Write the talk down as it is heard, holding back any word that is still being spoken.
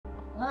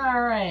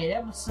Alright,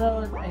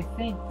 episode, I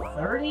think,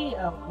 30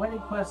 of Wedding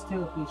Quest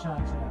 2 of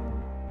Shanley.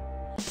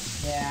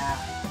 Yeah,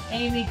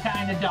 Amy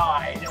kinda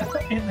died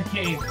in the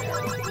cave there.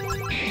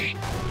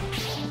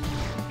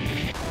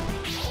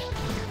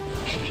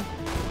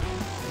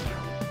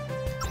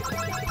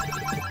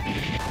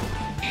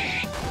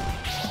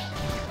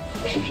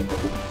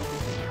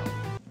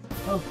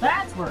 Those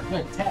bats were a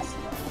good test,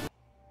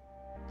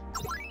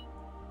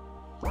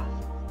 though.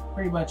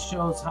 Pretty much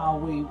shows how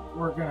we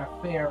were gonna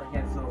fare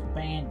against those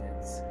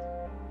bandits.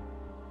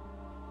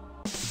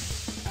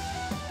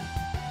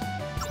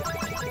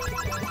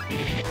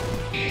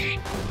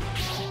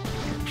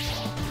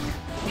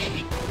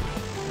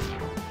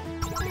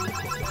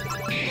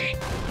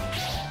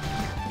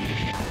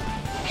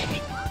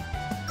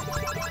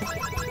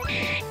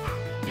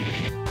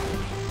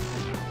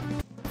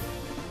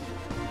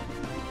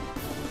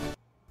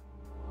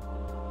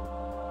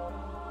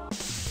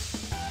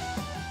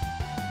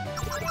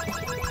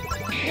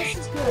 This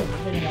is good,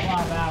 we're getting a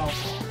lot of battles.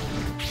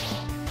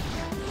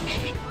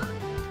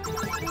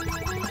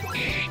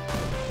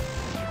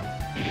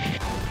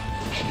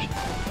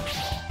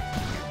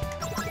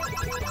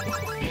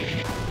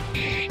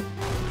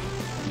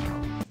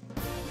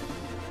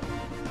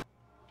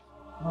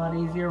 A lot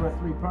easier with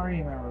 3 party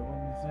members,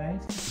 wouldn't you say?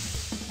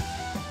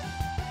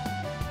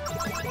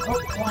 Oh,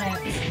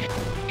 plants.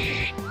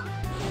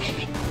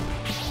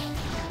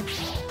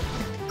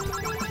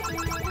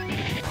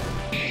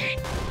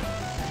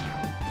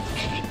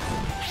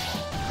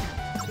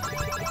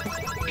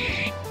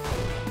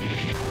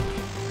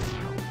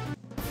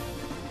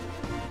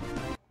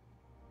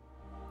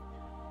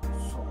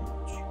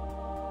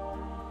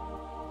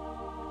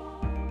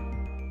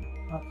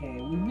 Okay,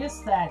 we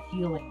missed that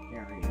healing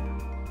area.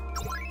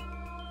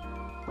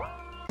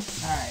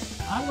 Alright,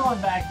 I'm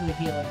going back to the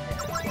healing area.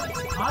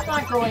 I'm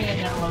not going in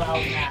there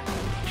without that.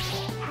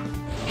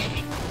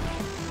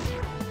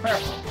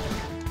 Perfect.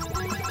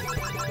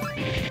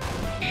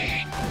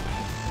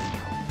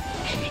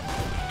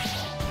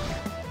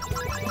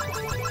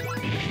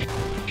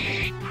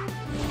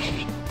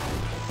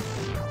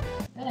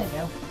 There you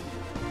go.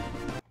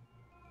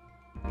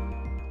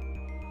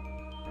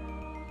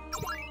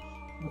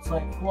 Looks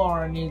like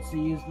Flora needs to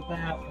use the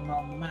bathroom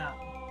on the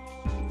mountain.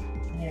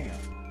 There you go.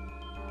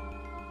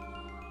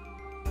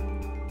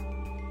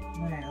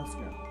 Alright, let's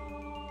go.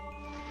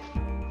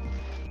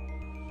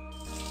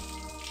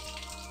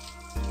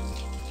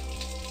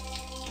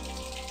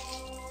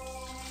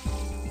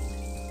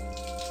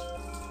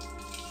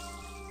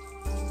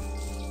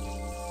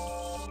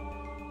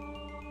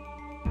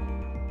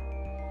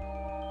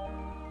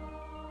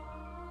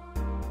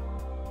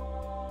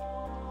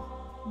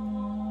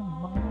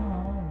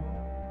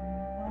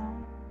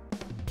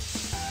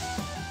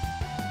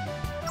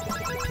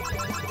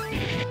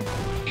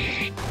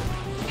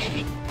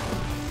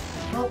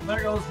 Oh,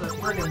 there goes the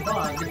friggin'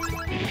 bug.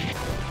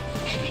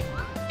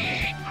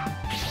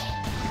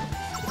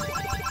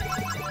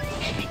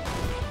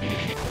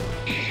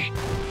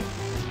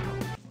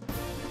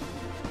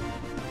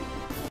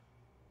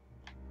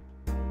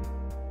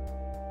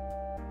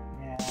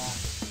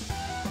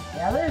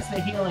 Yeah, there's the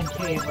healing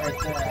cave right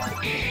there.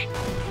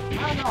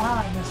 I don't know how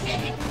I missed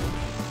that.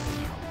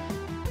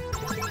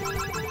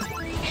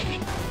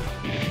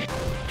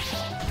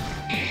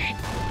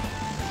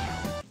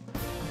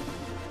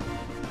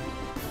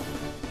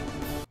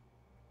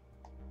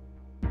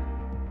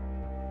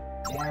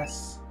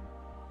 Yes.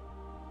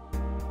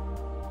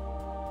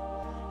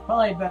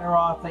 Probably better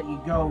off that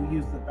you go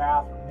use the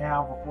bathroom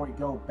now before you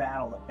go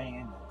battle the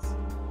bandits.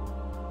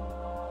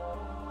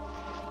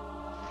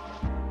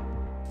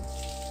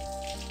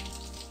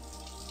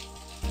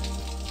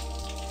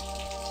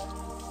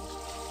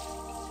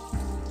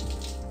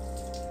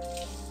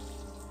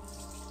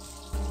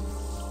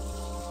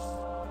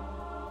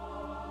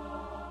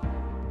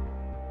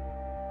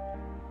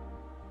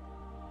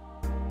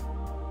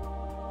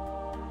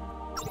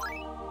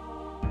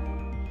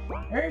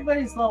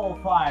 Everybody's level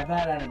 5,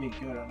 that ought to be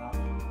good enough.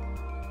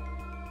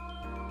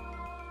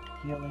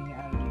 Healing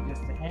ought to be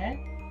just ahead.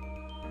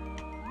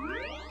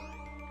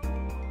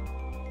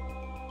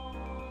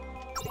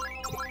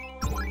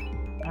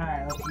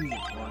 Alright, let's use the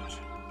torch.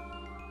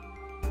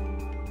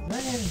 Is there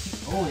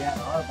anything? Oh yeah,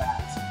 there are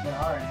bats. There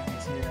are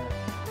enemies here.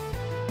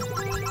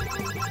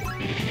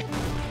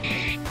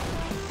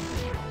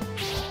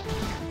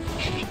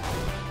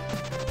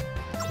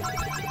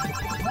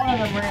 One of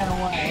them ran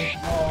away.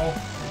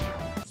 Oh.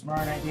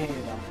 Smart idea, you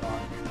dumb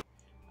dog.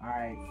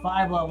 Alright,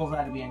 5 levels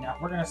ought to be enough.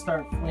 We're gonna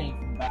start fleeing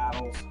from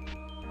battles.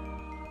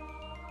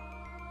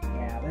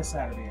 Yeah, this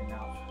ought to be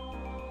enough.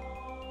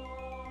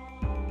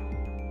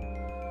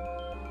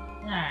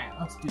 Alright,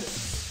 let's do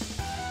this.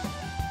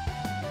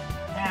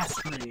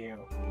 Master you.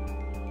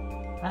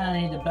 I don't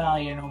need to battle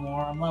you no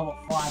more. I'm level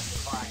 5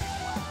 for crying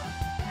out loud.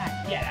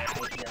 Ah, get out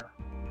of here.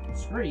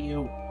 Screw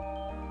you.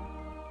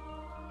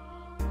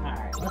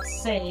 Alright,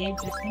 let's save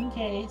just in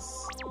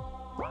case.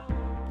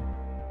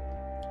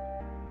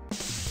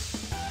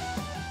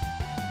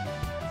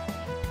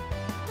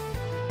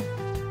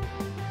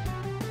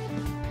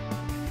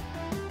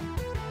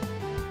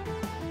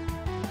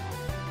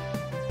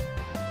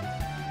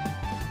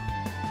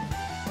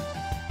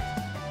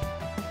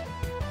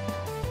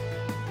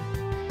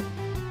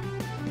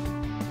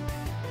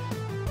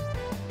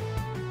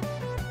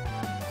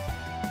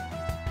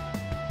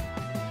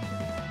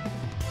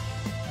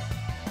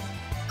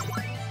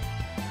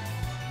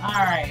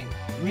 Alright,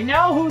 we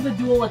know who the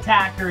dual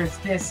attacker is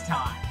this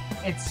time.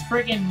 It's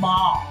friggin'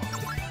 Ma.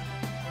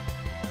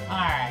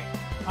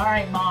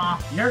 Alright, Ma.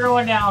 You're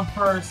going down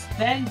first,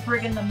 then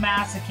friggin' the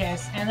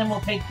masochist, and then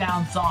we'll take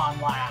down Zon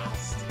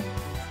last.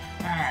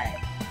 Alright,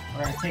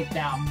 we're gonna take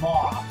down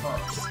Ma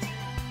first.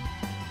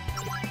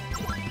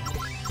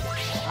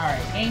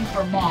 Alright, aim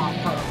for Ma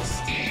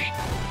first.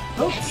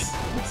 Oops!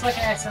 Looks like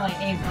I accidentally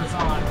aimed for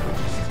Zon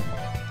first.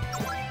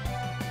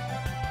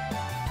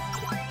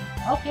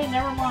 Okay,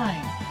 never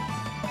mind.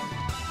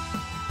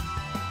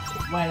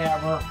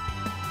 Whatever.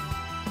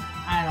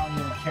 I don't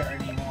even care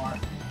anymore.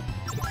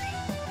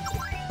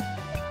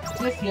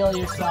 Just heal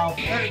yourself.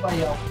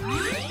 Everybody else.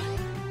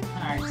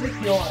 Alright, just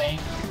healing.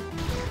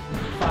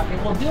 Fuck it,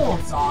 we'll deal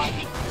with Zon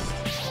first.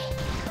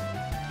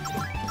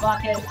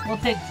 Fuck it, we'll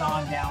take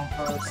Zon down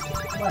first.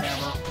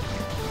 Whatever.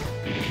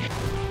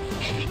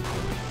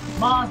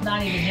 Ma's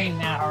not even hitting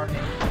that hard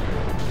anymore.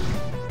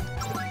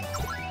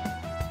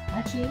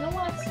 Actually, you know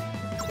what?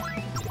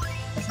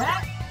 Is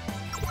that?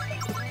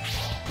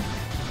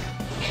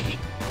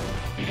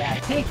 Yeah,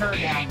 take her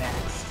down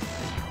next.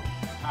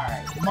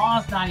 Alright,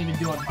 Ma's not even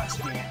doing much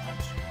damage.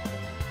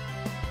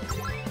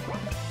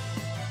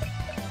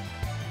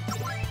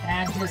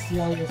 And just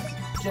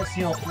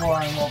heal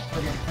Flora and we'll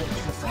friggin'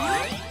 finish this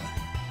off.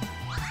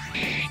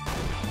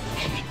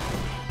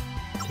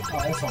 Oh,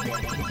 this'll be a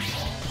good.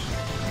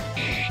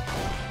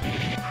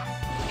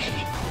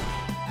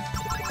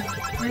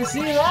 You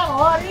see that? A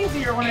lot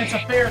easier when it's a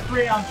fair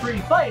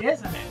 3-on-3 fight,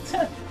 isn't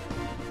it?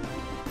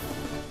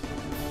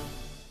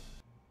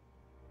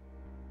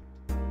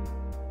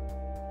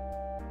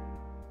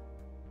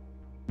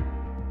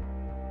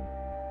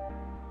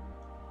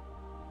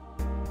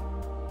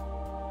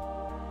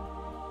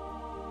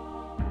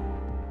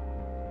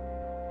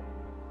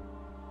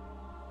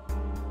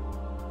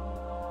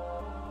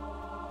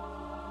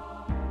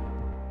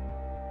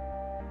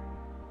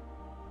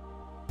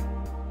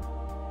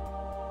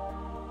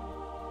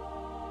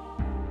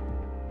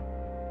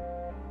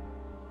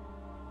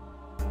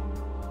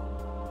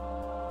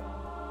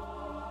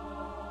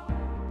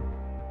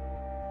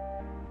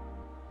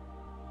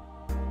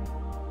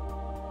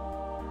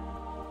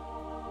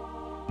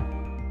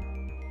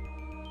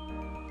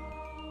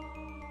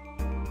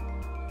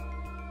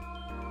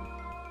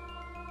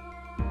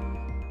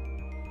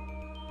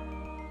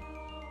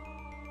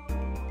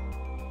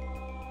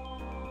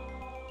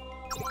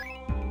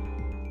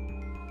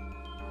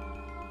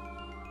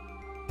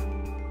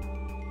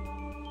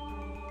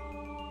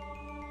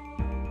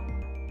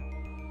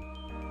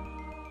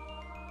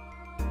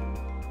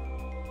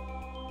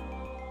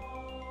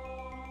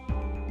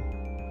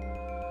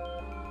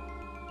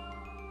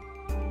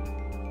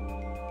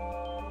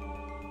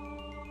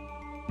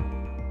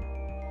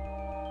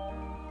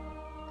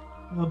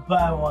 The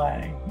bad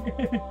way.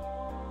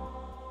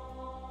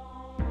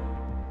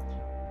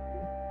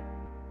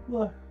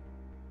 Look,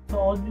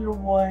 told you to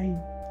wait.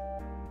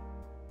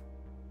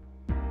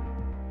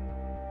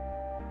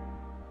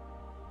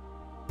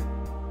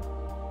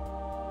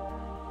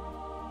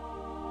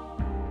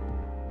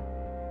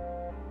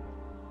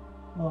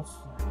 Oh.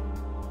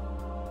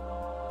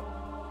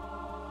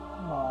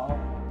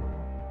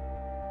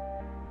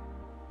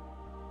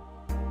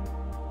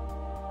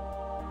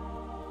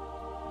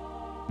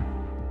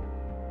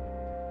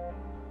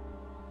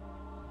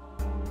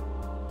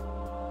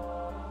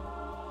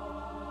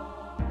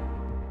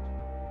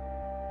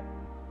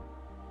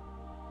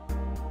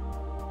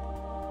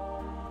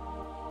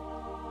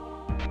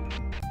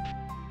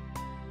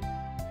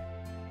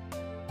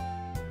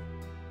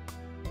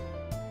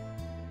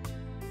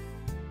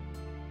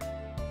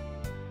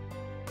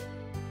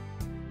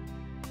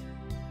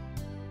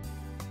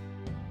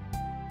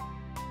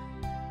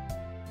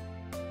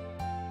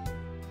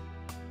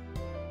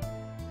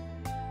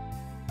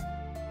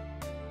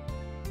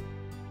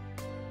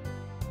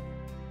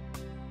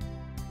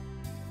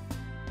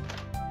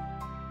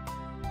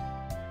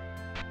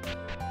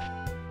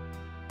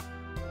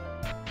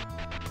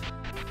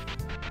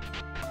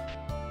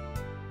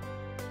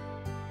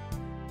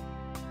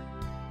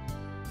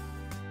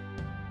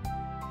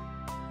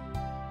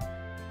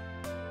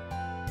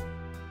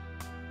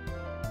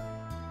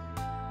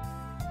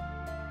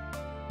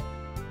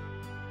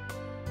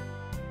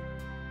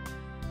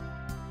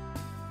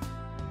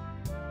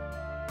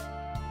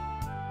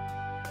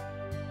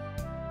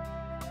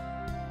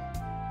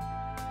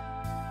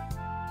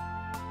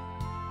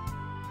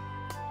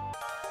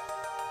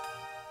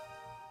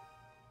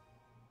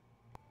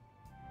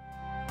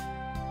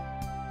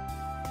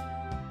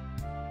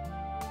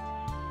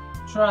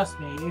 Trust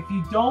me, if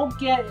you don't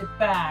get it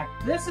back,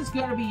 this is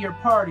going to be your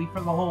party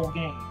for the whole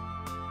game.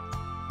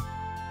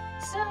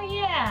 So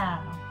yeah.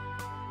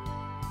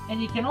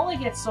 And you can only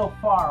get so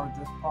far with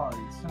this party,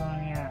 so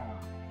yeah.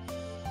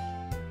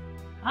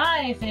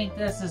 I think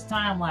this is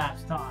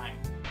time-lapse time.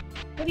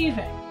 What do you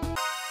think?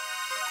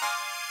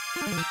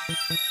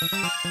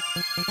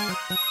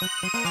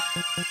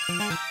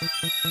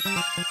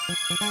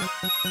 Oh,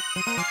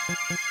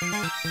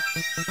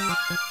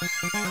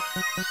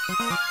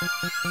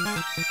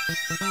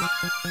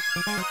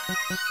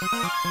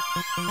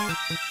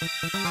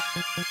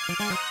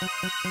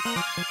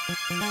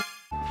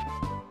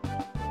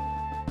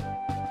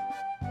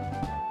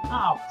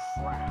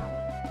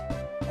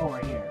 crap.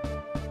 Over here.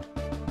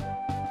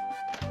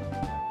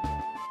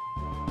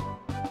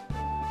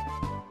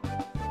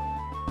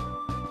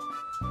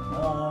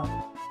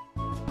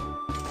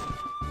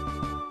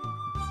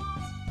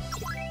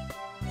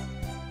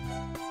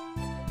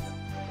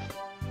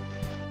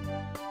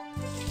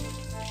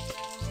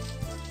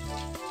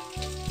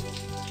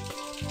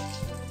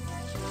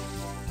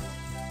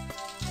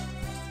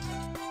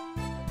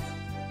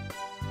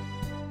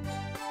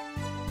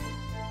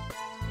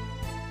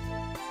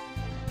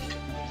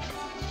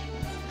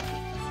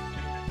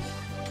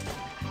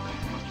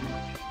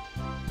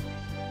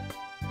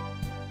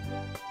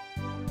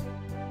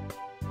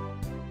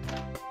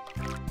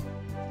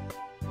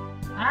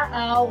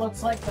 Uh-oh,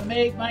 looks like the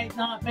maid might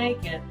not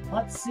make it.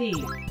 Let's see.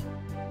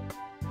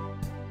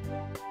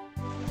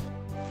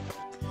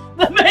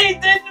 The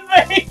maid didn't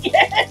make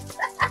it!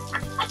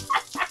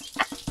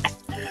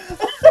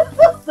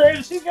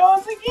 There she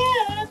goes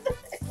again!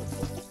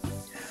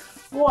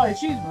 Boy,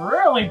 she's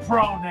really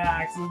prone to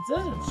accidents,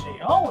 isn't she?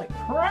 Holy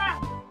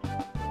crap!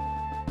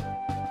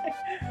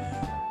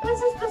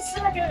 This is the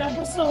second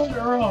episode in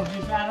a row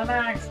she's had an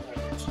accident.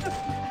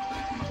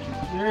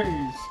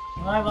 Jeez.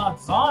 I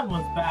thought Zahn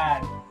was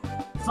bad.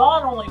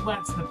 Zahn only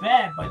went to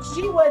bed, but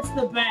she went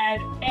to bed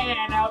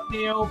and out in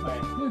the open.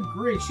 Good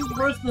grief, she's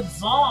worse than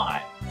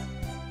Zahn.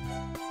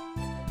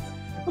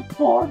 The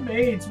poor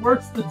maid's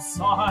worse than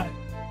Zahn.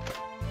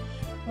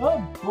 Oh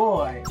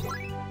boy.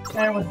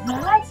 And with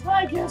that,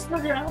 I guess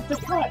we're gonna have to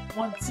cut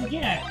once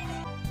again.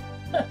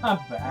 I'm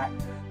back.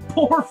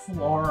 Poor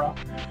Flora.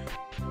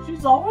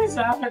 She's always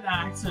having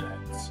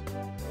accidents.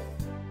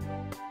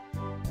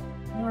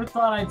 Never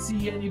thought I'd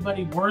see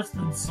anybody worse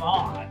than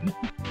Zahn.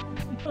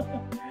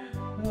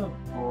 Oh,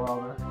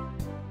 brother.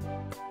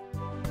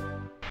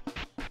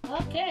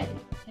 Okay.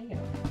 Take it.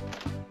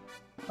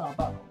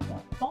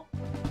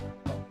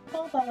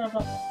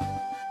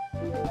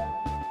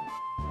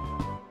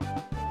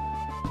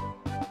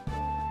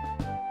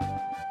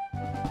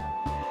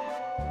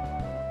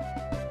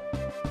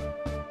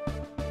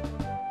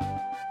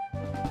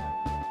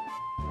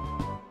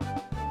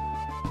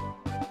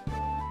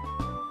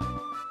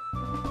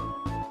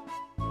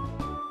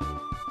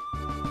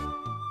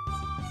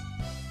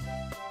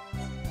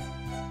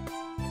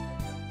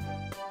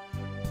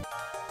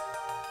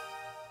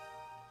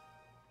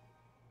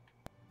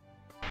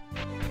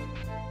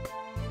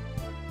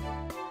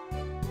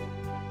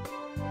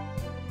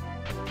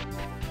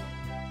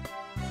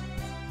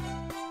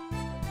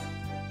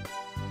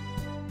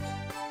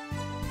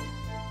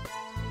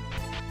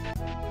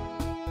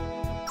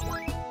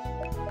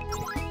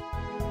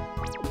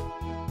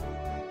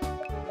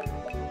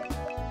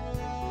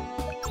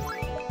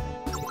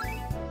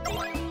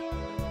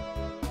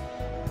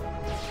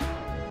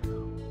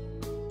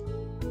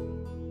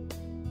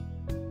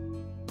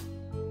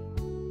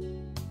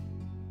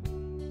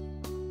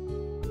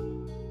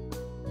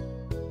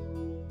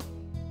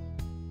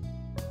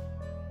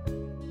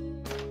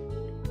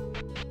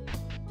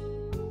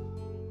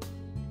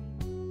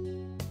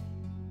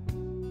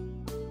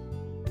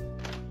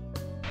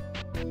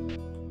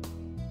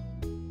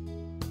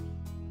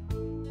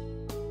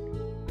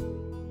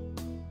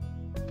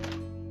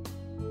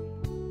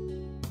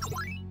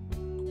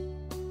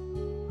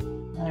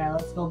 Alright,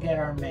 let's go get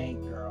our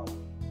maid girl.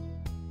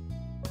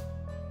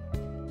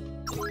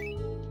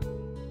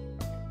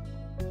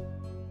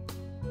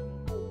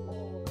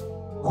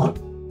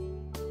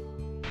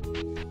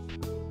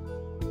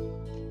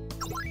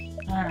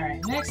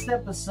 Alright, next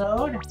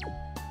episode.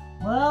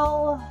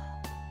 Well,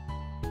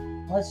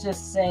 let's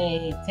just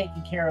say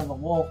taking care of the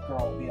wolf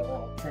girl will be a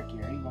little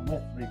trickier, even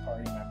with 3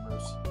 party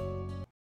members.